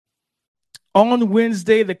On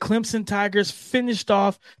Wednesday, the Clemson Tigers finished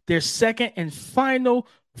off their second and final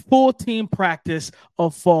full team practice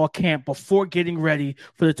of fall camp before getting ready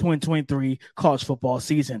for the 2023 college football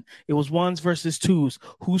season. It was ones versus twos.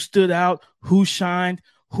 Who stood out? Who shined?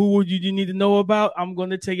 Who you need to know about? I'm going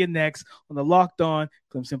to tell you next on the Locked On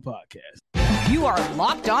Clemson podcast. You are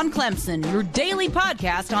Locked On Clemson, your daily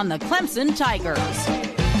podcast on the Clemson Tigers.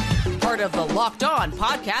 Part of the Locked On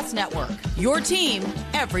Podcast Network, your team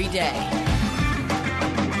every day.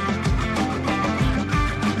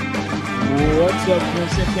 What's up,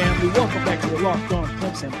 Clemson family? Welcome back to the Locked On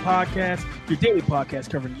Clemson podcast, your daily podcast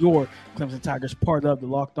covering your Clemson Tigers, part of the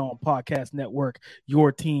Locked On Podcast Network,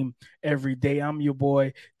 your team every day. I'm your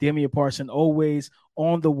boy, Damian Parson, always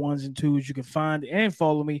on the ones and twos. You can find and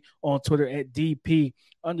follow me on Twitter at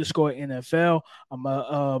DP_NFL.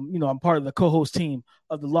 I'm part of the co-host team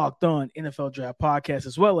of the Locked On NFL Draft podcast,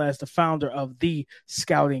 as well as the founder of the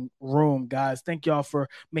Scouting Room. Guys, thank y'all for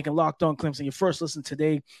making Locked On Clemson your first listen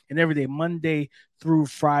today and every day, Monday through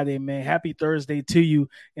Friday, man. Happy Thursday to you,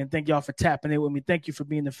 and thank y'all for tapping in with me. Thank you for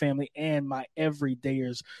being the family and my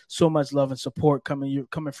everydayers. So much love and support coming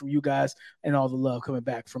from you guys, and all the love coming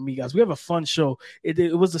back from me, guys. We have a fun show.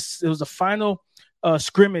 It was a final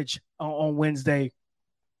scrimmage on Wednesday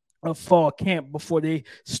of fall camp before they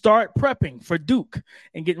start prepping for Duke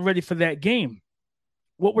and getting ready for that game.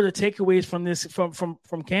 What were the takeaways from this from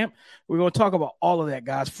camp? We're going to talk about all of that,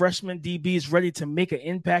 guys. Freshman DBs ready to make an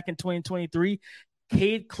impact in 2023.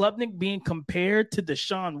 Cade Klubnik being compared to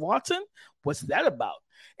Deshaun Watson. What's that about?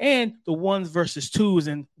 And the ones versus twos,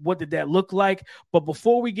 and what did that look like? But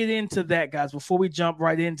before we get into that, guys, before we jump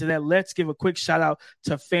right into that, let's give a quick shout out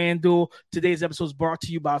to FanDuel. Today's episode is brought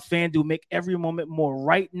to you by FanDuel. Make every moment more.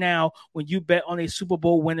 Right now, when you bet on a Super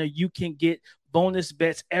Bowl winner, you can get bonus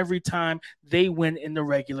bets every time they win in the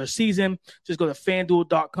regular season. Just go to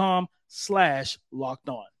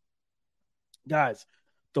FanDuel.com/lockedon. Guys,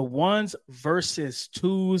 the ones versus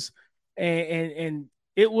twos, and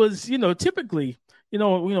it was, typically,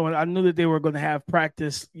 I knew that they were going to have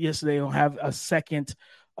practice yesterday and have a second,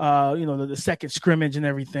 the second scrimmage and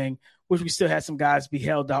everything, which we still had some guys be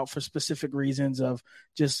held out for specific reasons of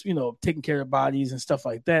just, taking care of bodies and stuff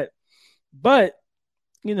like that. But,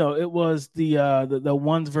 it was the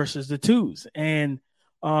ones versus the twos. And,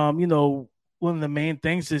 one of the main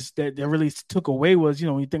things is that really took away was,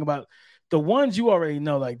 when you think about the ones, you already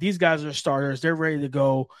know, like, these guys are starters. They're ready to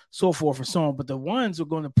go, so forth and so on. But the ones are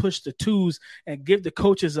going to push the twos and give the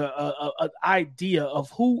coaches an idea of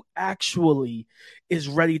who actually is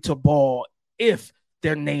ready to ball if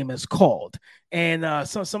their name is called. And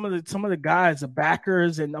some of the guys, the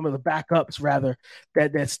backers and some of the backups, rather,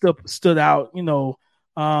 that stood out,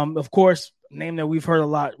 of course, name that we've heard a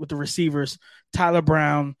lot with the receivers, Tyler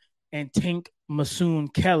Brown and Tank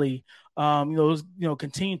Masoon-Kelly.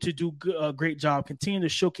 Continue to do a great job, continue to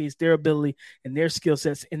showcase their ability and their skill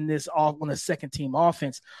sets in this on a second team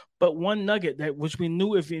offense. But one nugget that which we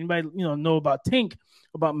knew, if anybody know about Tank,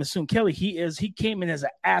 about Masoon-Kelly, he came in as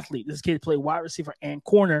an athlete. This kid played wide receiver and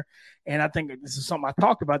corner, and I think this is something I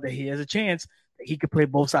talked about, that he has a chance that he could play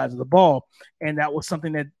both sides of the ball, and that was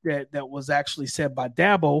something that was actually said by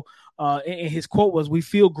Dabo. And his quote was, "We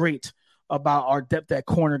feel great about our depth at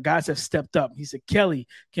corner. Guys have stepped up." He said Kelly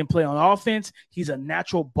can play on offense. He's a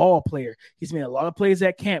natural ball player. He's made a lot of plays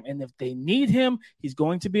at camp, and if they need him, he's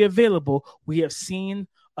going to be available. We have seen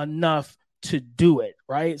enough to do it,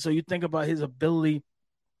 right? So you think about his ability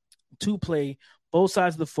to play both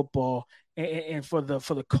sides of the football, and for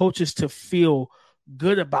the coaches to feel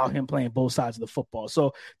good about him playing both sides of the football.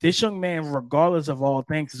 So this young man, regardless of all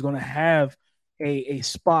things, is going to have a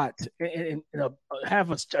spot and have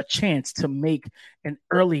a chance to make an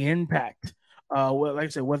early impact. Like I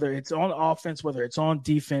said, whether it's on offense, whether it's on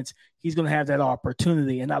defense, he's going to have that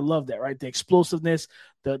opportunity, and I love that. Right, the explosiveness,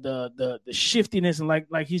 the shiftiness, and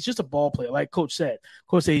like he's just a ball player. Like Coach said,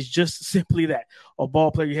 he's just simply that, a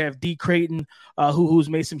ball player. You have D. Creighton, who's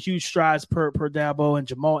made some huge strides per Dabo, and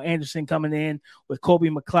Jamal Anderson coming in with Kobe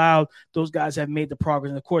McLeod. Those guys have made the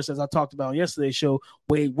progress, and of course, as I talked about on yesterday's show,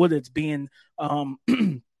 Wade Woodard's being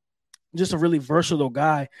just a really versatile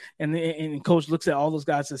guy, and Coach looks at all those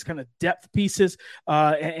guys as kind of depth pieces,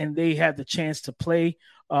 and they have the chance to play.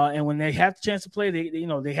 And when they have the chance to play,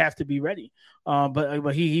 they have to be ready.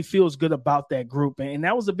 But he feels good about that group, and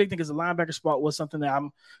that was the big thing, because the linebacker spot was something that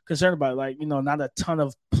I'm concerned about. Like, not a ton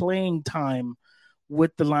of playing time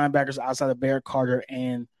with the linebackers outside of Barrett Carter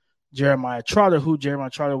and Jeremiah Trotter, who Jeremiah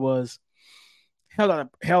Trotter was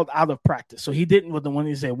held out of practice. So he didn't with the one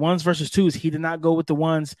he said ones versus twos. He did not go with the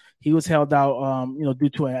ones. He was held out, due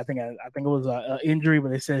to I think it was a injury.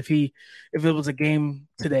 But they said if it was a game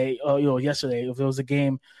today, yesterday, if it was a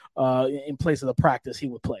game in place of the practice, he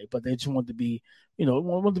would play. But they just wanted to be,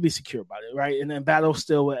 wanted to be secure about it, right? And then battle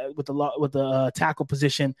still with the tackle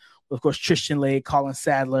position. Of course, Tristan Lay, Colin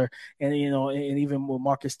Sadler, and and even with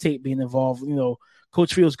Marcus Tate being involved,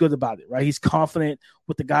 Coach feels good about it, right? He's confident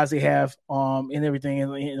with the guys they have, and everything.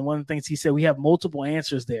 And one of the things he said, we have multiple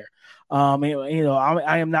answers there. I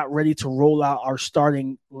am not ready to roll out our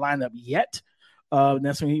starting lineup yet.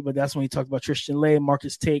 That's when he talked about Tristan Lay,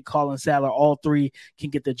 Marcus Tate, Colin Sadler. All three can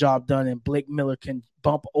get the job done, and Blake Miller can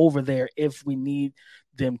bump over there if we need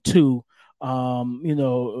them to,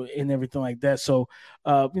 and everything like that. So,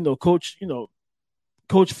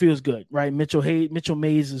 Coach feels good, right? Mitchell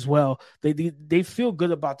Mays as well. They feel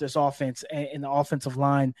good about this offense and the offensive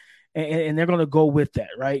line, and they're going to go with that,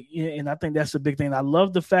 right? And I think that's the big thing. I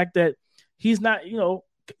love the fact that he's not,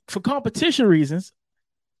 for competition reasons.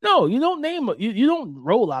 No, you don't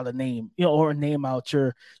roll out a name, or name out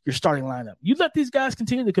your starting lineup. You let these guys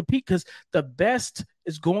continue to compete because the best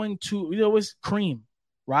is going to, it's cream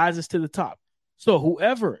rises to the top. So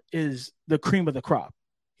whoever is the cream of the crop,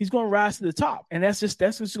 he's going to rise to the top, and that's just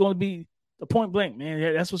going to be the point blank,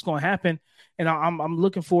 man. That's what's going to happen, and I'm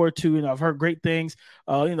looking forward to. I've heard great things.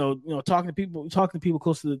 Talking to people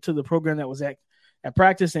close to the program that was at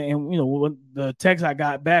practice, and when the text I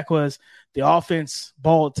got back was the offense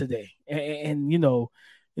balled today, and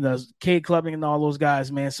Cade Klubnik and all those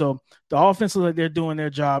guys, man. So the offense looks like they're doing their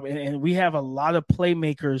job, and we have a lot of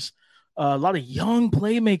playmakers. A lot of young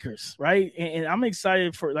playmakers, right? And I'm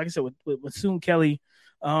excited for, like I said, with Soon Kelly.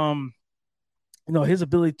 His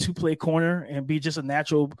ability to play corner and be just a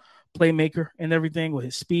natural playmaker and everything with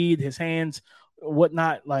his speed, his hands,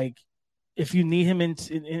 whatnot. Like, if you need him in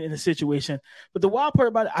a situation, but the wild part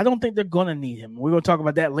about it, I don't think they're gonna need him. We're gonna talk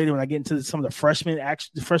about that later when I get into some of the freshman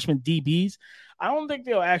DBs. I don't think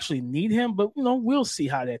they'll actually need him, but we'll see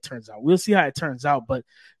how that turns out. But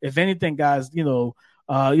if anything, guys,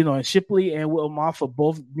 and Shipley and Will Moffa,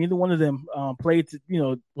 both, neither one of them played,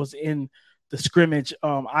 was in the scrimmage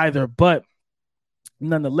either. But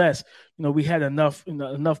nonetheless, we had enough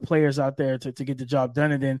players out there to get the job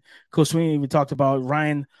done. And then Coach Sweeney even talked about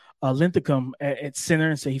Ryan Linthicum at center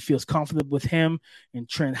and say he feels confident with him and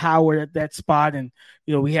Trent Howard at that spot. And,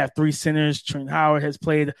 we have three centers. Trent Howard has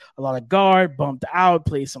played a lot of guard, bumped out,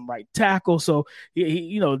 played some right tackle. So,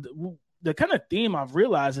 the kind of theme I've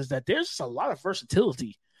realized is that there's just a lot of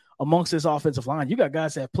versatility amongst this offensive line. You got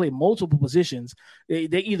guys that have played multiple positions. They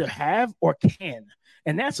either have or can.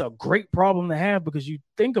 And that's a great problem to have, because you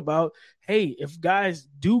think about, hey, if guys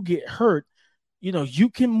do get hurt, you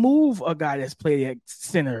can move a guy that's played at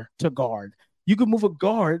center to guard. You can move a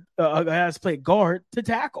guy that's played guard to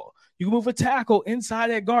tackle. You can move a tackle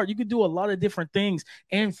inside that guard. You can do a lot of different things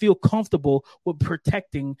and feel comfortable with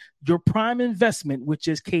protecting your prime investment, which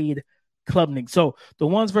is Cade Klubnik. So the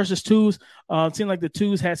ones versus twos, it seemed like the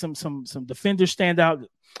twos had some defenders stand out,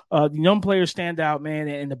 the young players stand out, man,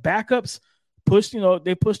 and the backups pushed.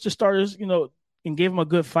 They pushed the starters, and gave them a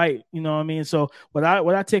good fight. You know what I mean? So what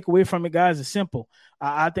I take away from it, guys, is simple.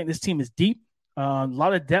 I think this team is deep, a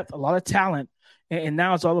lot of depth, a lot of talent, and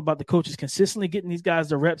now it's all about the coaches consistently getting these guys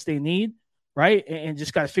the reps they need, right? And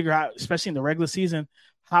just got to figure out, especially in the regular season,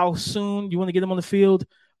 how soon you want to get them on the field,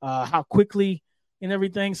 how quickly, and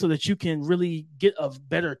everything, so that you can really get a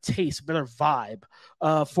better taste, better vibe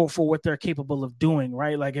for what they're capable of doing,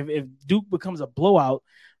 right? Like if Duke becomes a blowout,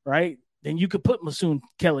 right, then you could put Masoon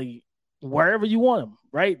Kelly wherever you want him,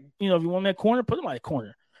 right? If you want him at corner, put him at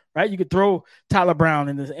corner, right? You could throw Tyler Brown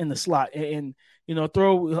in the slot and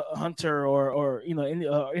throw Hunter or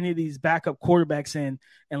any of these backup quarterbacks in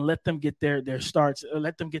and let them get their starts,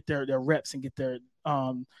 let them get their reps and get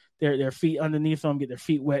their feet underneath them, get their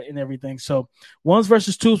feet wet and everything. So ones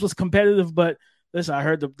versus twos was competitive, but listen, I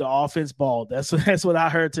heard the offense balled. That's what I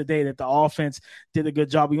heard today, that the offense did a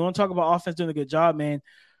good job. You want to talk about offense doing a good job, man?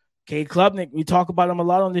 Cade Klubnik, we talk about him a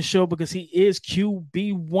lot on this show because he is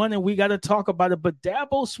QB1, and we got to talk about it. But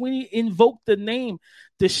Dabo Swinney invoked the name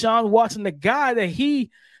Deshaun Watson, the guy that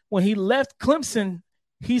when he left Clemson,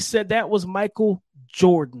 he said that was Michael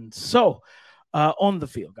Jordan. So on the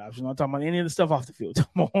field, guys, we're not talking about any of the stuff off the field,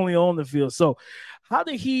 only on the field. So how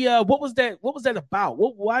did he? What was that about?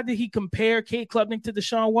 Why did he compare Cade Klubnik to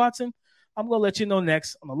Deshaun Watson? I'm gonna let you know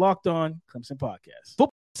next on the Locked On Clemson podcast.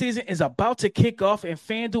 Football season is about to kick off, and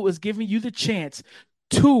FanDuel is giving you the chance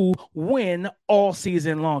to win all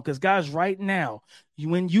season long. Because, guys, right now,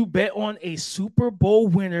 when you bet on a Super Bowl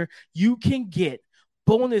winner, you can get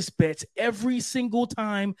bonus bets every single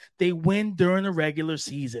time they win during the regular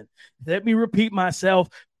season. Let me repeat myself.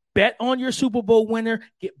 Bet on your Super Bowl winner,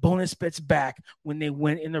 get bonus bets back when they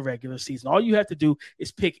win in the regular season. All you have to do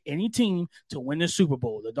is pick any team to win the Super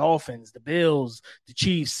Bowl, the Dolphins, the Bills, the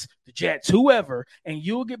Chiefs, the Jets, whoever, and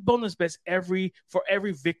you'll get bonus bets for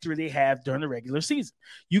every victory they have during the regular season.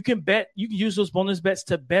 You can use those bonus bets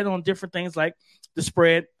to bet on different things like the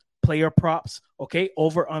spread, player props, okay,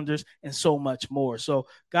 over-unders, and so much more. So,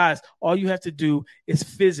 guys, all you have to do is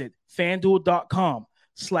visit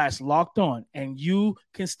FanDuel.com/locked on, and you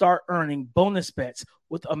can start earning bonus bets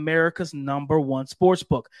with America's #1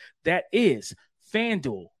 sportsbook. That is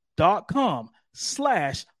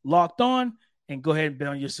FanDuel.com/locked on, and go ahead and bet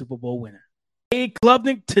on your Super Bowl winner. Cade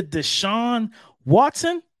Klubnik to Deshaun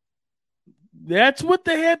Watson. That's what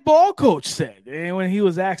the head ball coach said. And when he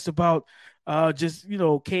was asked about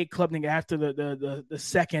Cade Klubnik after the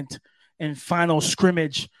second and final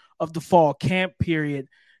scrimmage of the fall camp period.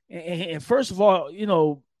 And first of all,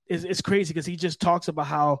 it's crazy because he just talks about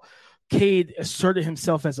how Cade asserted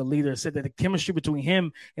himself as a leader, said that the chemistry between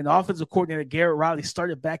him and the offensive coordinator, Garrett Riley,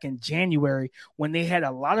 started back in January when they had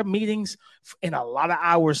a lot of meetings and a lot of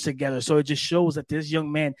hours together. So it just shows that this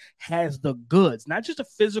young man has the goods, not just the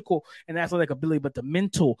physical and athletic ability, but the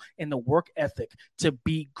mental and the work ethic to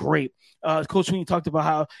be great. Coach Sweeney talked about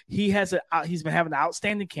how he's been having an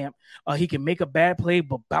outstanding camp. He can make a bad play,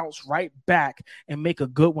 but bounce right back and make a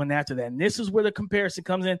good one after that. And this is where the comparison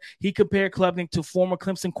comes in. He compared Klubnik to former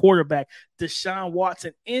Clemson quarterback Deshaun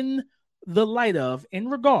Watson in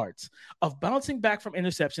regards of bouncing back from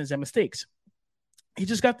interceptions and mistakes. He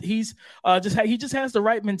just has the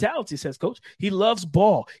right mentality, says Coach. He loves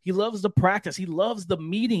ball. He loves the practice. He loves the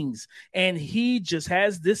meetings. And he just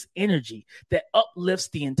has this energy that uplifts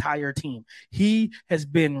the entire team. He has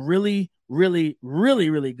been really, really, really,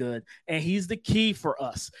 really good. And he's the key for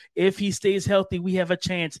us. If he stays healthy, we have a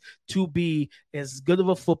chance to be as good of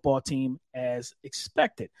a football team as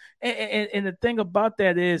expected. And the thing about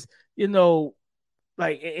that is, it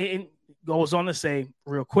goes on to say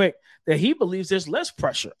real quick that he believes there's less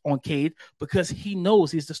pressure on Cade because he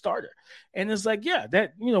knows he's the starter. And it's like, yeah,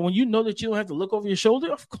 that, when you know that you don't have to look over your shoulder,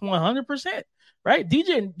 100%, right?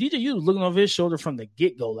 DJ U was looking over his shoulder from the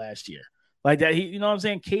get-go last year. Like that, you know what I'm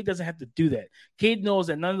saying? Cade doesn't have to do that. Cade knows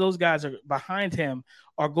that none of those guys are behind him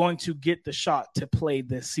are going to get the shot to play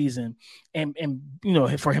this season and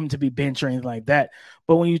for him to be benched or anything like that.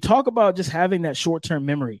 But when you talk about just having that short-term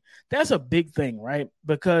memory, that's a big thing, right?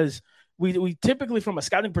 Because we typically, from a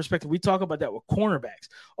scouting perspective, we talk about that with cornerbacks.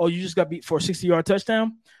 Oh, you just got beat for a 60-yard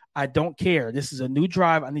touchdown? I don't care. This is a new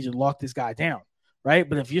drive. I need you to lock this guy down. Right.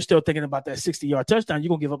 But if you're still thinking about that 60-yard touchdown, you're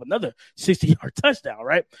going to give up another 60-yard touchdown.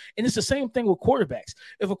 Right. And it's the same thing with quarterbacks.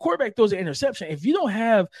 If a quarterback throws an interception, if you don't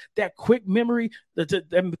have that quick memory,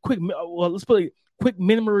 quick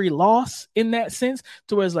memory loss in that sense,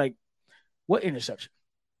 to where it's like, what interception?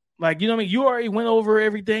 Like, you know what I mean? You already went over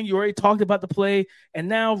everything. You already talked about the play. And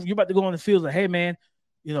now you're about to go on the field like, hey, man,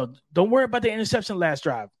 don't worry about the interception last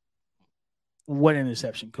drive. What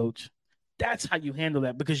interception, coach? That's how you handle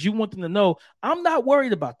that, because you want them to know, I'm not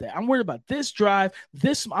worried about that. I'm worried about this drive.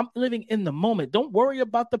 I'm living in the moment. Don't worry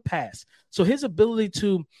about the past. So his ability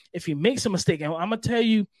to, if he makes a mistake, and I'm going to tell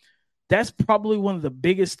you, that's probably one of the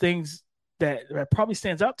biggest things that probably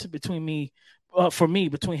stands out between him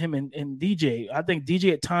and DJ. I think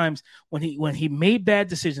DJ at times when he made bad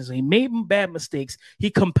decisions, when he made bad mistakes, he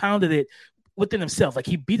compounded it within himself. Like,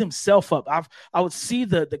 he beat himself up. I would see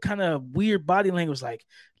the kind of weird body language, like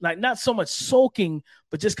not so much sulking,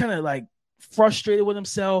 but just kind of like frustrated with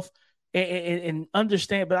himself and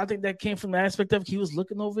understand. But I think that came from the aspect of he was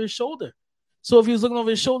looking over his shoulder. So if he was looking over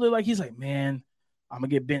his shoulder, like, he's like, man, I'm gonna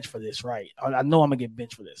get benched for this, right? I know I'm gonna get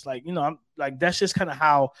benched for this. Like, I'm like, that's just kind of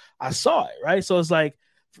how I saw it, right? So it's like,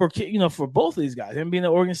 for both of these guys, him being at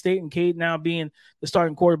Oregon State and Cade now being the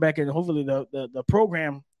starting quarterback and hopefully the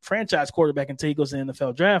program franchise quarterback until he goes to the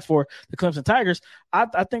NFL draft for the Clemson Tigers,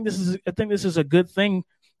 I think this is a good thing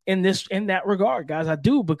in that regard, guys. I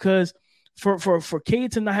do, because for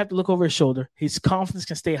Cade to not have to look over his shoulder, his confidence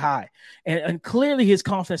can stay high, and clearly his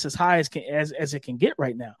confidence is high as it can get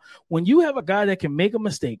right now. When you have a guy that can make a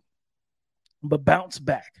mistake but bounce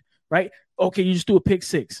back, right? Okay, you just do a pick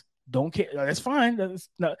six. Don't care. That's fine.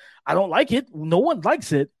 I don't like it. No one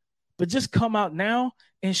likes it. But just come out now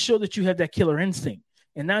and show that you have that killer instinct.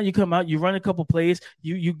 And now you come out, you run a couple plays,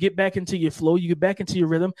 you get back into your flow, you get back into your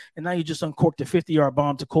rhythm, and now you just uncorked a 50-yard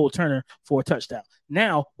bomb to Cole Turner for a touchdown.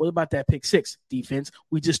 Now, what about that pick six, defense?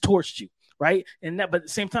 We just torched you, right? But at the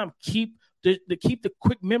same time, keep to keep the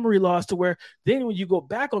quick memory loss to where then when you go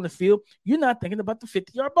back on the field, you're not thinking about the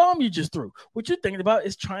 50-yard bomb you just threw. What you're thinking about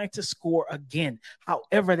is trying to score again,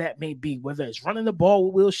 however that may be, whether it's running the ball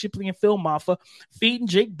with Will Shipley and Phil Maffa, feeding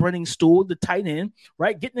Jake Brenningstool, the tight end,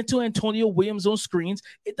 right? Getting it to Antonio Williams on screens.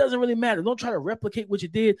 It doesn't really matter. Don't try to replicate what you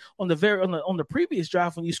did on the previous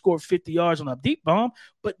drive when you scored 50 yards on a deep bomb,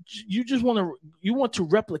 but you just want to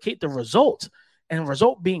replicate the result, and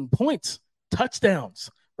result being points, touchdowns,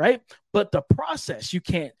 right? But the process, you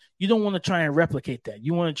don't want to try and replicate that.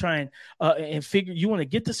 You want to try and figure, you want to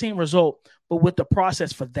get the same result, but with the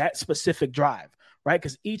process for that specific drive, right?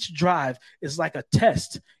 Because each drive is like a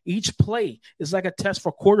test. Each play is like a test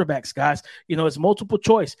for quarterbacks, guys. It's multiple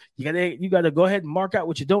choice. You gotta go ahead and mark out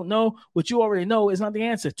what you don't know. What you already know is not the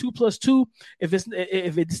answer. 2 + 2, if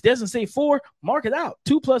it doesn't say 4, mark it out.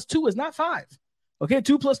 2 + 2 is not 5. Okay,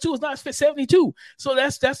 2 + 2 is not 72. So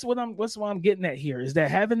that's what I'm getting at here, is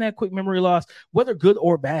that having that quick memory loss, whether good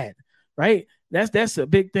or bad, right? That's a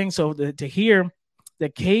big thing. So to hear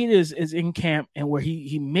that Cade is in camp and where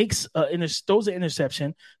he makes throws an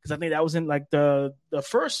interception, because I think that was in like the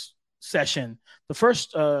first session, the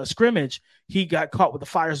first scrimmage, he got caught with the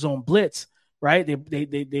fire zone blitz. Right, they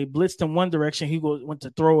blitzed in one direction. He went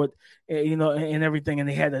to throw it, and everything. And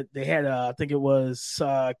they had I think it was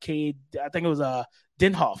Cade. I think it was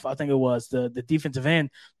Denhoff. I think it was the defensive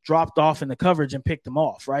end dropped off in the coverage and picked him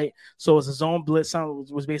off. Right, so it was a zone blitz.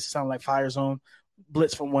 Was basically sounding like fire zone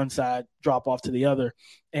blitz from one side, drop off to the other,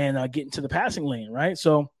 and get into the passing lane. Right,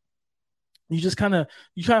 so you just kind of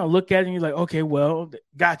look at it and you're like, okay, well,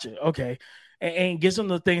 gotcha, okay. And gives him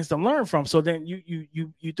the things to learn from. So then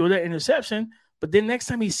you throw that interception, but then next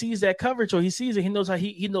time he sees that coverage or he sees it, he knows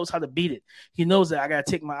how to beat it. He knows that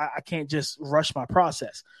I can't just rush my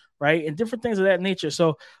process, right? And different things of that nature.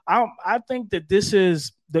 So I think that this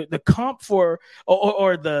is the comp for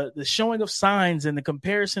or the showing of signs and the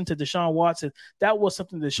comparison to Deshaun Watson. That was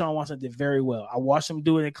something that Deshaun Watson did very well. I watched him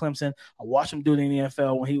do it at Clemson. I watched him do it in the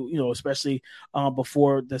NFL when he, especially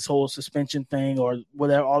before this whole suspension thing or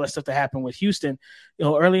whatever, all that stuff that happened with Houston.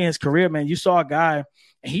 Early in his career, man, you saw a guy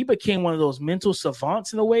and he became one of those mental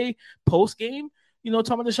savants in a way post game.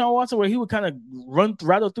 Talking about Deshaun Watson, where he would kind of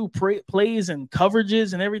rattle through plays and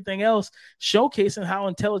coverages and everything else, showcasing how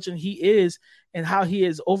intelligent he is and how he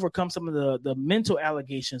has overcome some of the mental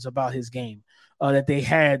allegations about his game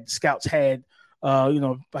that scouts had,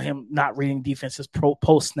 by him not reading defenses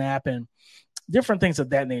post snap and different things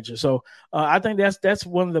of that nature. So I think that's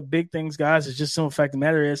one of the big things, guys. It's just the fact of the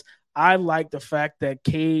matter is I like the fact that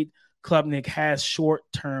Cade Klubnik has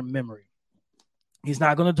short-term memory. He's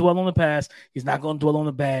not going to dwell on the past. He's not going to dwell on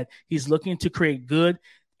the bad. He's looking to create good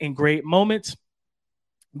and great moments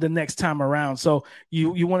the next time around. So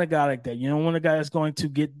you want a guy like that. You don't want a guy that's going to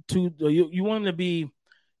get too – you want him to be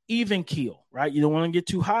even keel, right? You don't want him to get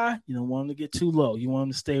too high. You don't want him to get too low. You want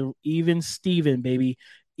him to stay even Steven, baby.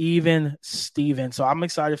 Even Steven. So I'm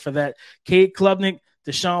excited for that. Cade Klubnik,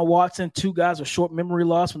 Deshaun Watson, two guys with short memory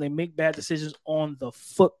loss when they make bad decisions on the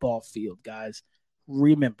football field, guys.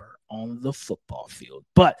 Remember, on the football field.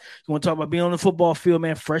 But you want to talk about being on the football field,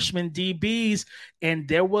 man, freshman DBs. And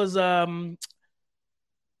there was a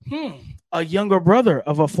younger brother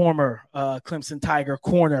of a former Clemson Tiger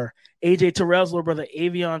corner, A.J. Terrell's little brother,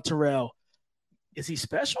 Avion Terrell. Is he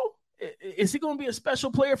special? Is he going to be a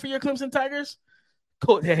special player for your Clemson Tigers?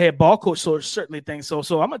 Head ball coach certainly thinks so.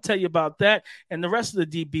 So I'm going to tell you about that and the rest of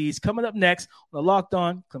the DBs coming up next on the Locked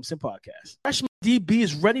On Clemson podcast. Freshman DB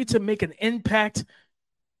is ready to make an impact,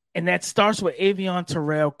 and that starts with Avion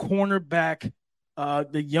Terrell, cornerback,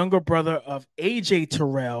 the younger brother of A.J.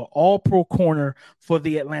 Terrell, all-pro corner for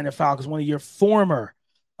the Atlanta Falcons, one of your former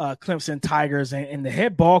Clemson Tigers, and the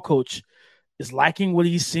head ball coach is liking what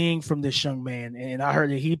he's seeing from this young man. And I heard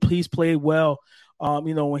that he's played well,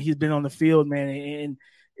 when he's been on the field, man.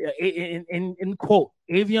 And quote,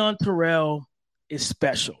 Avion Terrell is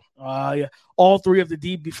special. All three of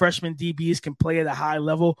the freshman DBs can play at a high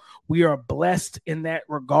level. We are blessed in that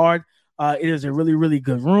regard. It is a really, really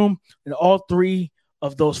good room. And all three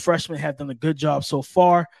of those freshmen have done a good job so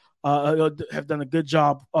far, have done a good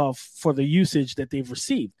job for the usage that they've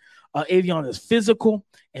received. Avion is physical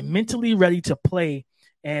and mentally ready to play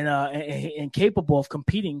and capable of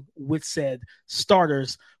competing with said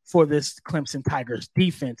starters for this Clemson Tigers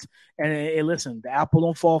defense. And listen, the apple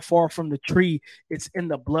don't fall far from the tree. It's in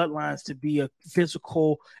the bloodlines to be a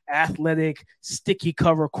physical, athletic, sticky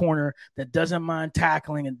cover corner that doesn't mind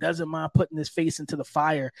tackling and doesn't mind putting his face into the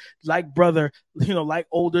fire, like brother, like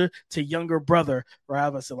older to younger brother,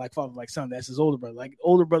 right? I said like father, like son. That's his older brother, like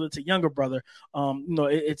older brother to younger brother.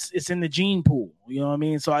 It's in the gene pool. You know what I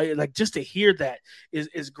mean? So I like just to hear that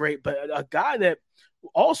is great. But a guy that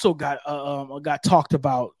also got talked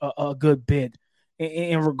about a good bit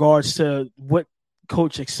in regards to what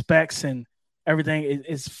coach expects and everything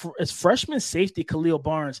is freshman safety Khalil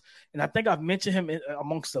Barnes. And I think I've mentioned him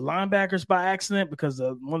amongst the linebackers by accident because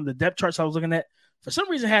one of the depth charts I was looking at for some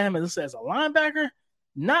reason had him as a linebacker.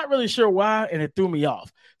 Not really sure why, and it threw me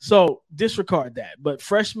off. So disregard that. But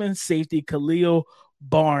freshman safety Khalil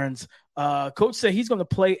Barnes, coach said he's going to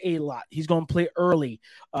play a lot. He's going to play early.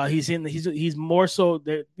 He's more so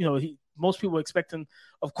that most people expect him,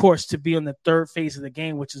 of course, to be on the third phase of the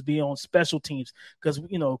game, which is be on special teams. Because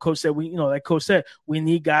coach said we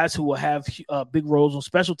need guys who will have big roles on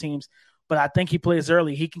special teams. But I think he plays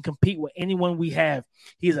early. He can compete with anyone we have.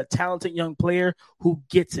 He's a talented young player who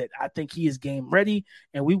gets it. I think he is game ready,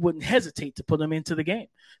 and we wouldn't hesitate to put him into the game.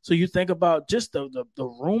 So you think about just the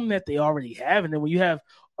room that they already have, and then when you have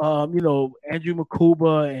Andrew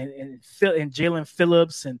Makuba and Jalen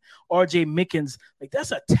Phillips and R.J. Mickens, like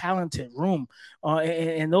that's a talented room,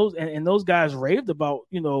 and those guys raved about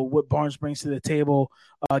what Barnes brings to the table,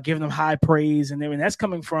 giving them high praise, and that's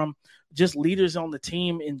coming from just leaders on the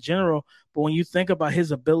team in general. But when you think about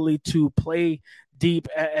his ability to play deep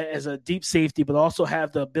as a deep safety, but also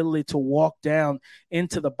have the ability to walk down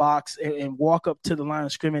into the box and walk up to the line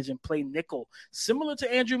of scrimmage and play nickel, similar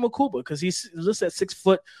to Andrew Makuba, because he's listed at 6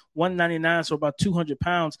 foot 199, so about 200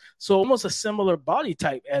 pounds. So almost a similar body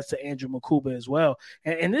type as to Andrew Makuba as well.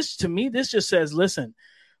 And this, to me, this just says, listen,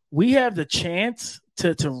 we have the chance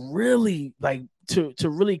to really to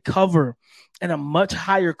really cover in a much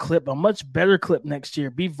higher clip, a much better clip next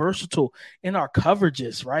year, be versatile in our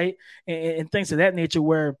coverages, right? And things of that nature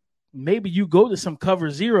where maybe you go to some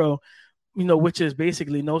cover zero, which is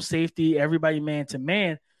basically no safety, everybody man to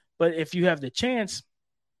man. But if you have the chance,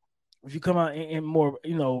 if you come out in more,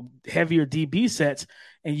 heavier DB sets,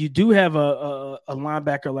 and you do have a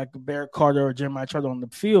linebacker like Barrett Carter or Jeremiah Trotter on the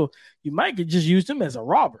field, you might just use them as a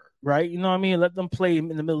robber, right? You know what I mean? Let them play in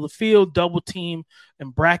the middle of the field, double team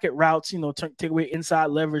and bracket routes, take away inside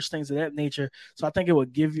leverage, things of that nature. So I think it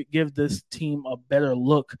would give this team a better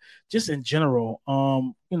look just in general,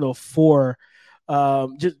 for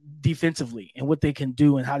just defensively and what they can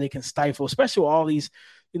do and how they can stifle, especially with all these,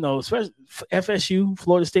 especially FSU,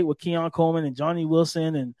 Florida State with Keon Coleman and Johnny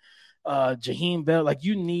Wilson and Jaheim Bell. Like,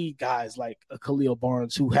 you need guys like a Khalil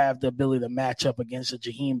Barnes who have the ability to match up against a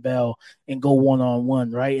Jaheim Bell and go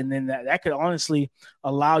one-on-one, right? And then that could honestly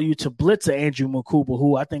allow you to blitz a Andrew Makuba,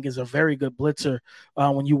 who I think is a very good blitzer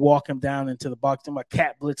when you walk him down into the box. Talking about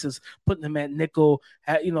cat blitzes, putting him at nickel,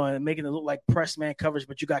 and making it look like press man coverage,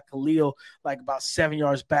 but you got Khalil like about 7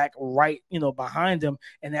 yards back, right, behind him,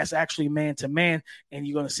 and that's actually man-to-man, and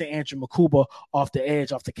you're going to send Andrew Makuba off the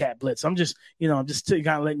edge, off the cat blitz. I'm just kind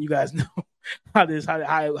of letting you guys know how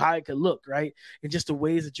it could look, right? And just the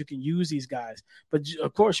ways that you can use these guys. But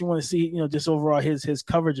of course, you want to see, just overall his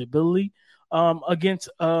coverage ability against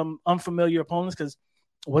unfamiliar opponents. Because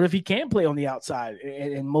what if he can play on the outside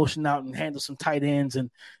and motion out and handle some tight ends and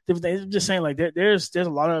different things? I'm just saying, like there's a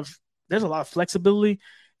lot of flexibility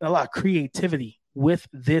and a lot of creativity with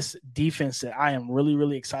this defense that I am really,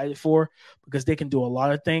 really excited for, because they can do a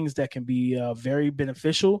lot of things that can be very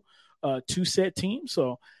beneficial to set teams.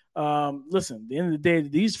 So listen, at the end of the day,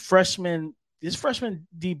 these freshman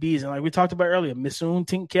DBs, and like we talked about earlier, Missoon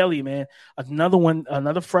Tink Kelly, man,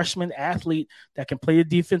 another freshman athlete that can play the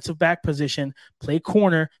defensive back position, play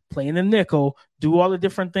corner, play in the nickel, do all the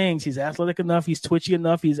different things. He's athletic enough, he's twitchy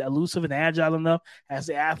enough, he's elusive and agile enough, has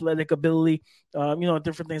the athletic ability,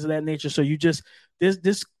 different things of that nature. So you just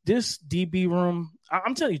this DB room,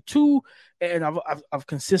 I'm telling you, and I've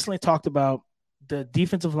consistently talked about the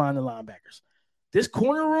defensive line and linebackers. This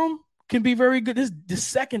corner room can be very good. This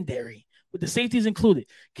secondary, with the safeties included,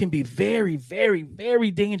 can be very, very,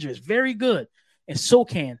 very dangerous, very good. And so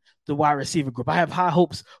can the wide receiver group. I have high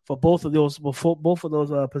hopes for both of those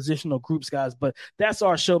positional groups, guys. But that's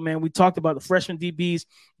our show, man. We talked about the freshman DBs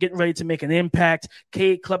getting ready to make an impact.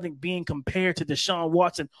 Cade Klubnik being compared to Deshaun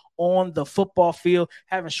Watson on the football field,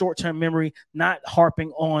 having short-term memory, not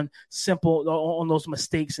harping on those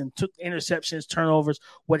mistakes and took interceptions, turnovers,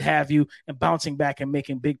 what have you, and bouncing back and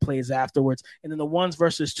making big plays afterwards. And then the ones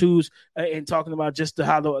versus twos, and talking about just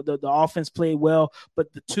how the offense played well,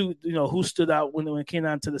 but the two, who stood out when it came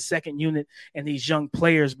down to the second unit and these young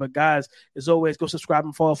players. But guys, as always, go subscribe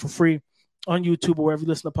and follow for free on YouTube or wherever you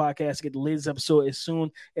listen to podcasts. Get the latest episode as soon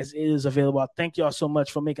as it is available. I thank y'all so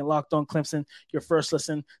much for making Locked On Clemson your first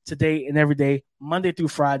listen today and every day, Monday through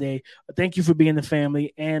Friday. Thank you for being the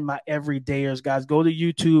family and my everydayers, guys. Go to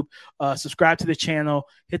YouTube, subscribe to the channel,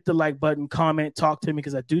 hit the like button, comment, talk to me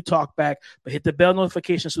because I do talk back, but hit the bell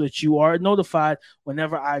notification so that you are notified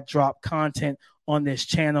whenever I drop content on this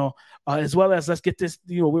channel, as well as let's get this,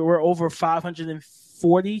 we're over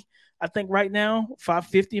 540, I think right now,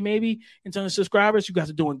 550 maybe in terms of subscribers. You guys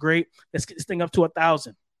are doing great. Let's get this thing up to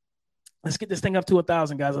 1,000. Let's get this thing up to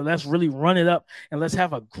 1,000, guys. Let's really run it up and let's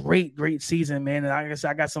have a great season, man. And I guess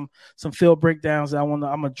I got some film breakdowns that I'm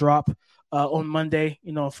gonna drop on Monday,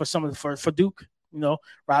 for Duke.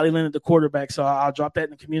 Riley Leonard, the quarterback. So I'll drop that in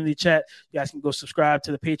the community chat. You guys can go subscribe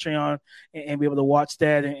to the Patreon and be able to watch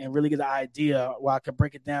that and really get an idea where I can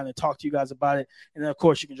break it down and talk to you guys about it. And then, of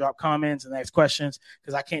course, you can drop comments and ask questions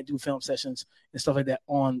because I can't do film sessions and stuff like that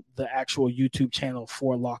on the actual YouTube channel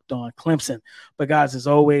for Locked On Clemson. But, guys, as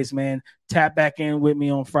always, man, tap back in with me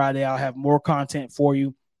on Friday. I'll have more content for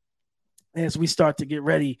you as we start to get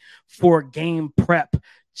ready for game prep,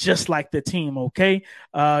 just like the team, okay?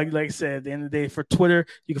 Like I said, at the end of the day, for Twitter,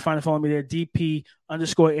 you can find and follow me there,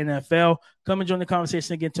 DP_NFL. Come and join the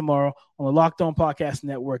conversation again tomorrow on the Locked On Podcast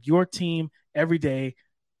Network. Your team every day.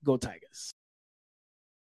 Go Tigers.